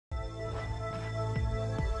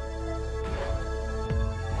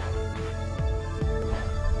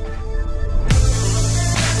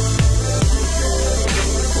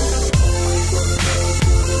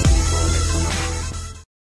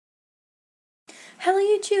Hello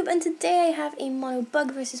YouTube, and today I have a mono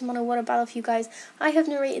bug versus mono water battle for you guys. I have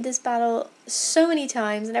narrated this battle so many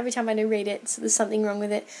times, and every time I narrate it, so there's something wrong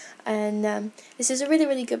with it. And this is a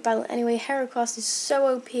really good battle. Anyway, Heracross is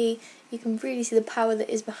so OP. You can really see the power that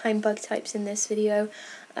is behind bug types in this video.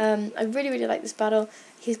 I really like this battle.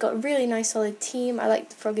 He's got a really nice solid team. I like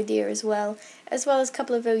the Frogadier as well as a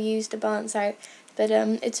couple of OUs to balance out. But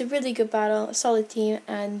it's a really good battle, a solid team,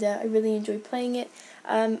 and I really enjoy playing it.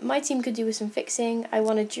 My team could do with some fixing. I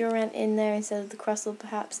want a Durant in there instead of the Crustle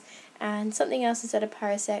perhaps, and something else instead of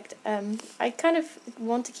Parasect. I kind of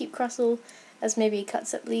want to keep Crustle as maybe a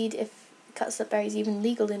cuts-up lead if cuts-up berry is even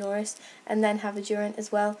legal in Oris, and then have a Durant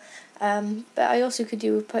as well. But I also could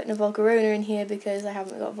do with putting a Volcarona in here because I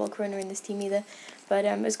haven't got a Volcarona in this team either. But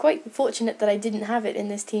it's quite fortunate that I didn't have it in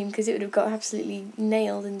this team because it would have got absolutely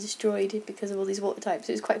nailed and destroyed because of all these water types.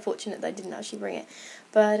 So it was quite fortunate that I didn't actually bring it.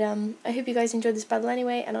 But I hope you guys enjoyed this battle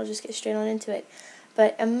anyway, and I'll just get straight on into it.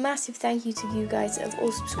 But a massive thank you to you guys that have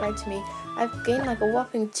all subscribed to me. I've gained like a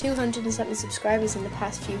whopping 200 and something subscribers in the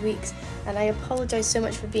past few weeks, and I apologise so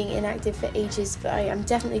much for being inactive for ages, but I am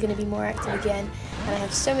definitely going to be more active again, and I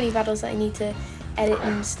have so many battles that I need to edit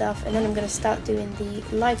and stuff, and then I'm going to start doing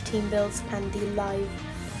the live team builds and the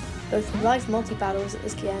both live multi-battles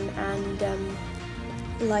again, and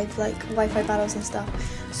live like Wi-Fi battles and stuff.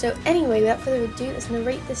 So anyway, without further ado, let's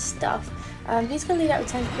narrate this stuff. He's going to lead out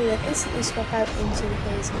with Tentacle and instantly swap out into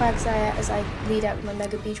his Quagsire as I lead out with my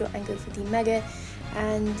Mega Beedrill and go for the Mega,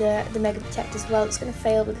 and the Mega Protect as well. It's going to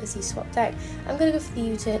fail because he swapped out. I'm going to go for the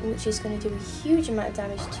U-turn, which is going to do a huge amount of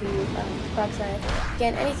damage to Quagsire.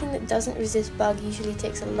 Again, anything that doesn't resist Bug usually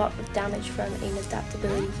takes a lot of damage from an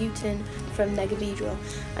adaptability U-turn from Mega Beedrill.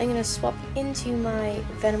 I'm going to swap into my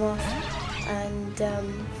Venomoth,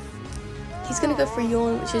 and he's going to go for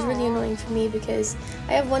Yawn, which is really annoying for me because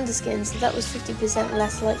I have Wonder Skin, so that was 50%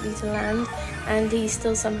 less likely to land, and he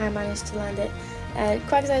still somehow managed to land it.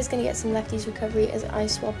 Quagsire is going to get some Lefties recovery as I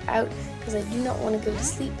swap out because I do not want to go to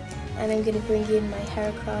sleep, and I'm going to bring in my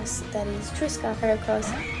Heracross, that is Triscar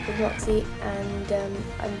Heracross with Moxie, and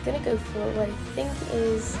I'm going to go for what I think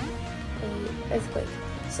is a Earthquake.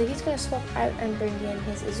 So he's going to swap out and bring in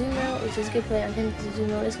his Azumarill, which is a good play on him because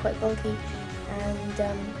Azumarill is quite bulky,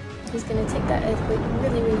 and he's going to take that Earthquake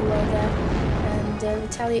really well there, and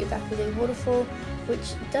retaliate back with a Waterfall,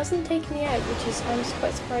 which doesn't take me out, which is I'm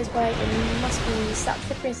quite surprised by. It must be Sap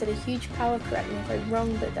Flipper instead of Huge Power, correct me if I'm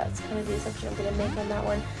wrong, but that's kind of the assumption I'm going to make on that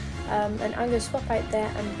one. And I'm going to swap out there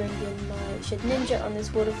and bring in my Shed Ninja on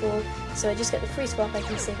this Waterfall, so I just get the free swap. I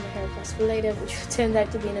can save my Heracross for later, which turned out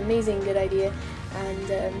to be an amazing good idea,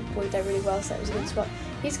 and worked out really well, so that was a good swap.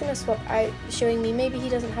 He's going to swap out, showing me maybe he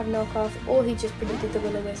doesn't have knockoff, or he just predicted the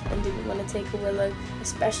Will-O-Wisp and didn't want to take a Willow,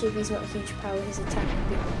 especially if he's not Huge Power. His attack would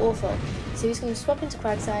be awful. So he's going to swap into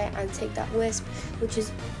Quagsire and take that Wisp, which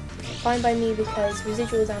is fine by me because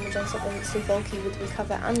residual damage on something that's so bulky with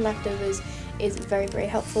Recover and Leftovers is very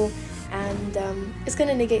helpful, and it's going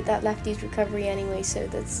to negate that Lefty's recovery anyway, so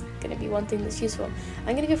that's going to be one thing that's useful.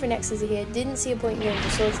 I'm going to go for next Scissor here. Didn't see a point in going for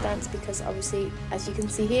Swords Dance because obviously, as you can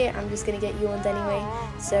see here, I'm just going to get yawned anyway,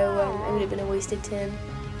 so it would have been a wasted turn.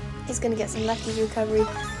 He's going to get some Lefty's recovery,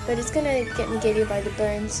 but it's going to get negated by the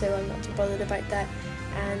burn, so I'm not too bothered about that,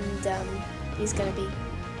 and he's going to be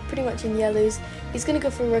pretty much in yellows. He's going to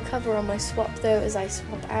go for Recover on my swap though as I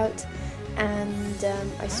swap out, and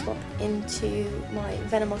I swap into my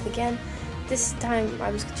Venomoth again. This time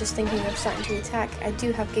I was just thinking of starting to attack. I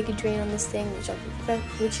do have Giga Drain on this thing,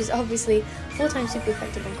 which is obviously 4 times super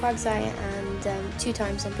effective on Quagsire, and 2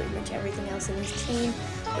 times on pretty much everything else in his team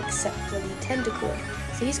except for the Tentacle.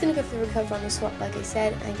 So he's going to go for the Recover on the swap, like I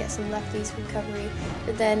said, and get some Lefties recovery,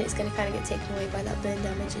 but then it's going to kind of get taken away by that burn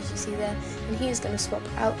damage, as you see there, and he is going to swap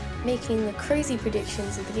out, making the crazy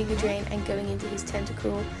predictions of the Giga Drain and going into his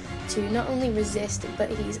Tentacle to not only resist, but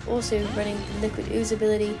he's also running the Liquid Ooze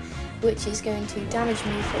ability, which is going to damage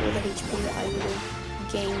me for all the HP that I would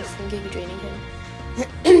have gained from Giga Draining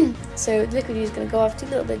him. So Liquid Ooze is going to go off, do a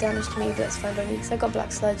little bit of damage to me, but that's fine by me because I got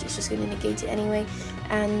Black Sludge. It's just going to negate it anyway,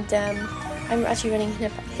 and I'm actually running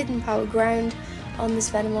Hidden Power Ground on this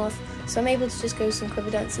Venomoth, so I'm able to just go some Quiver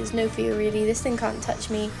Dances, no fear really. This thing can't touch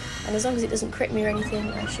me, and as long as it doesn't crit me or anything,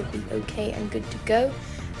 I should be okay and good to go.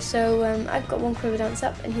 So I've got 1 Quiver Dance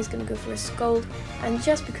up, and he's going to go for a Scold, and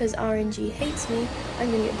just because RNG hates me,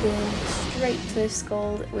 I'm going to get burned straight to a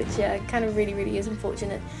Scold, which kind of really is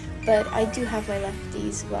unfortunate, but I do have my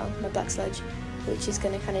Lefties, well, my Black Sludge, which is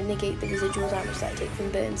going to kind of negate the residual damage that I take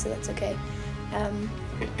from burn, so that's okay.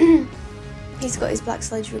 He's got his Black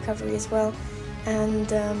Sludge recovery as well, and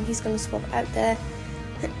he's going to swap out there.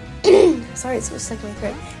 Sorry, it's stuck in my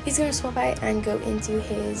throat. He's going to swap out and go into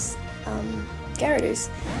his Gyarados.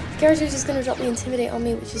 Gyarados is going to drop the Intimidate on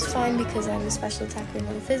me, which is fine because I'm a special attacker and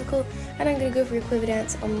not a physical, and I'm going to go for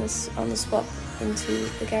Equivocance on the swap into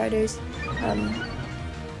the Gyarados.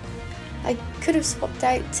 I could have swapped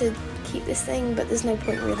out to keep this thing, but there's no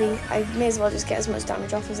point really. I may as well just get as much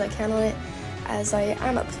damage off as I can on it, as I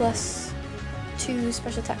am at +2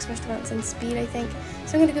 special attack, special defense, and speed, I think.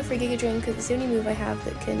 So I'm going to go for a Giga Drain because it's the only move I have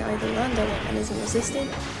that can either land on it and isn't resisted.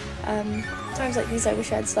 Times like these I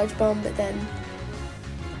wish I had Sludge Bomb, but then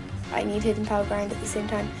I need Hidden Power Grind at the same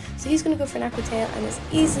time. So he's going to go for an Aqua Tail, and it's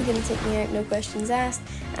easily going to take me out, no questions asked,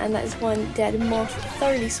 and that is one dead moth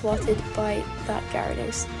thoroughly swatted by that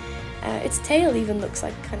Gyarados. Its tail even looks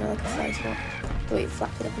like kind of like a fly swat, the way it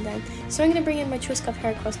flapped it up and down. So I'm going to bring in my C.R.E.D.I.T.S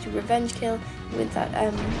Heracross to Revenge Kill with that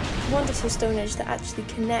wonderful Stone Edge that actually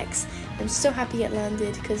connects. I'm so happy it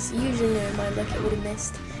landed, because usually in my luck it would have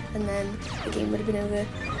missed, and then the game would have been over,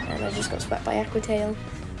 and I just got swept by Aqua Tail.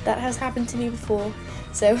 That has happened to me before,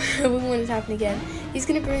 so I wouldn't want it to happen again. He's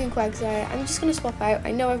going to bring in Quagsire. I'm just going to swap out.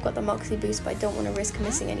 I know I've got the Moxie boost, but I don't want to risk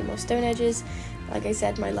missing any more Stone Edges. Like I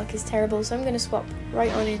said, my luck is terrible, so I'm going to swap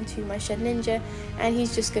right on into my Shedinja, and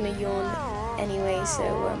he's just going to yawn anyway, so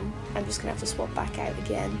I'm just going to have to swap back out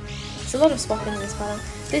again. There's a lot of swapping in this battle.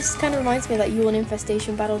 This kind of reminds me of that Yawn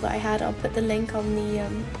Infestation battle that I had. I'll put the link on the,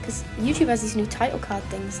 because YouTube has these new title card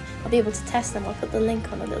things. I'll be able to test them. I'll put the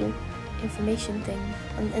link on a little information thing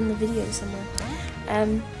in the video somewhere.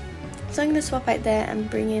 So I'm going to swap out there and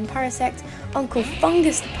bring in Parasect, Uncle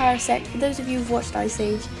Fungus the Parasect. For those of you who've watched Ice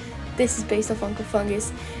Age, this is based off Uncle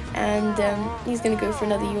Fungus, and he's going to go for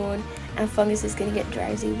another Yawn, and Fungus is going to get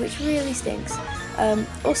drowsy, which really stinks.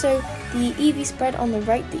 Also, the EV spread on the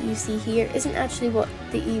right that you see here isn't actually what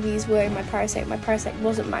the EVs were in my Parasect. My Parasect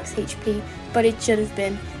wasn't max HP, but it should have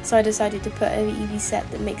been, so I decided to put an EV set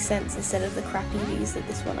that makes sense instead of the crap EVs that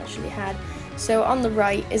this one actually had. So on the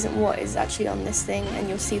right isn't what is actually on this thing, and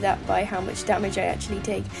you'll see that by how much damage I actually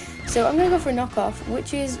take. So I'm going to go for a knockoff,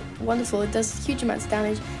 which is wonderful. It does huge amounts of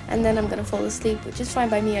damage, and then I'm going to fall asleep, which is fine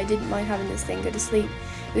by me. I didn't mind having this thing go to sleep.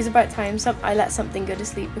 It was about time I let something go to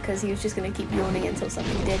sleep, because he was just going to keep yawning until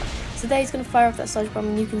something did. So there he's going to fire off that Sludge Bomb,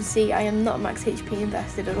 and you can see I am not max HP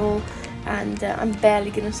invested at all, and I'm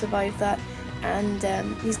barely going to survive that. And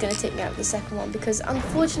he's going to take me out of the second one, because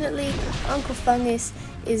unfortunately Uncle Fungus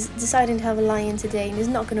is deciding to have a lie-in today and is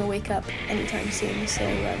not going to wake up anytime soon, so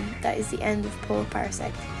that is the end of poor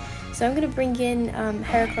Parasect. So I'm going to bring in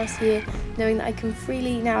Heracross here, knowing that I can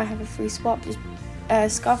freely, now I have a free swap, just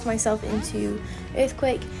scarf myself into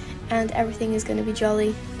Earthquake, and everything is going to be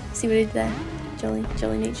jolly. See what I did there?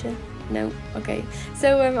 Jolly nature? No? Okay.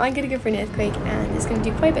 So I'm going to go for an Earthquake, and it's going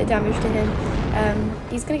to do quite a bit of damage to him.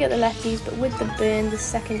 He's going to get the lefties, but with the burn, the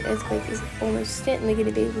second Earthquake is almost certainly going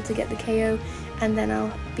to be able to get the KO, and then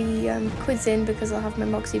I'll be quids in because I'll have my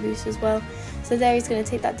Moxie boost as well. So there he's going to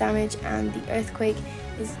take that damage, and the Earthquake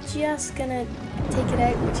is just going to take it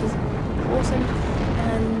out, which is awesome.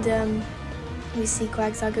 And we see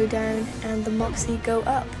Quagsire go down and the Moxie go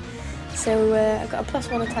up. So I've got a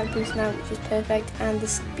 +1 attack boost now, which is perfect, and the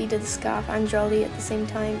speed of the Scarf and Jolly at the same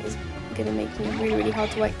time is going to make me really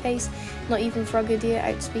hard to wipe pace. Not even Frogadier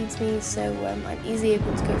outspeeds me, so I'm easily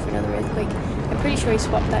able to go for another Earthquake. I'm pretty sure he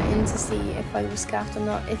swapped that in to see if I was Scarfed or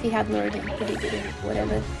not. If he hadn't already, he probably didn't,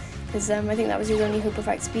 whatever, because I think that was his only hope of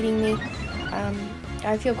outspeeding me.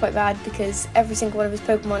 I feel quite bad because every single one of his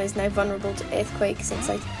Pokemon is now vulnerable to Earthquake since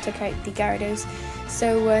I took out the Gyarados.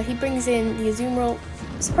 So he brings in the Azumarill.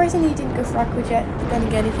 Surprisingly he didn't go for Aqua Jet, but then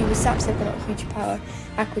again if he was Sapsip and not huge power,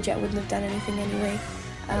 Aqua Jet wouldn't have done anything anyway.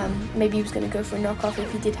 Maybe he was going to go for a knockoff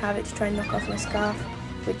if he did have it to try and knock off my Scarf,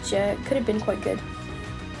 which could have been quite good.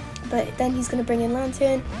 But then he's going to bring in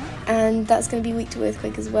Lantern, and that's going to be weak to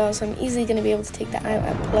Earthquake as well, so I'm easily going to be able to take that out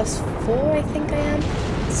at +4, I think I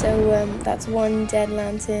am. So that's one dead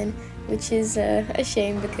Lantern, which is a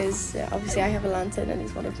shame because obviously I have a Lantern and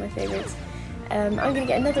it's one of my favourites. I'm going to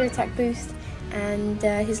get another attack boost, and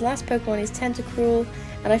his last Pokemon is Tentacruel,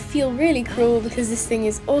 and I feel really cruel because this thing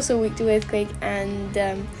is also weak to Earthquake, and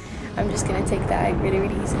I'm just going to take that out really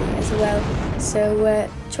easily as well. So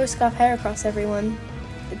Choice Scarf Heracross, everyone.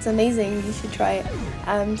 It's amazing, you should try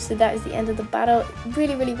it. So that is the end of the battle.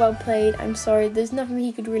 Really well played. I'm sorry, there's nothing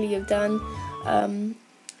he could really have done.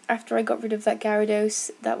 After I got rid of that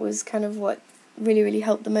Gyarados, that was kind of what really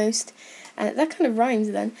helped the most. That kind of rhymes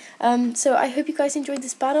then. So I hope you guys enjoyed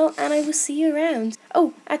this battle, and I will see you around.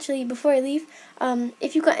 Oh, actually, before I leave,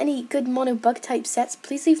 if you've got any good mono bug type sets,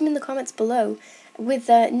 please leave them in the comments below, with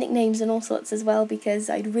nicknames and all sorts as well, because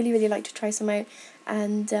I'd really like to try some out,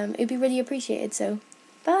 and it'd be really appreciated. So,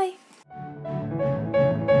 bye!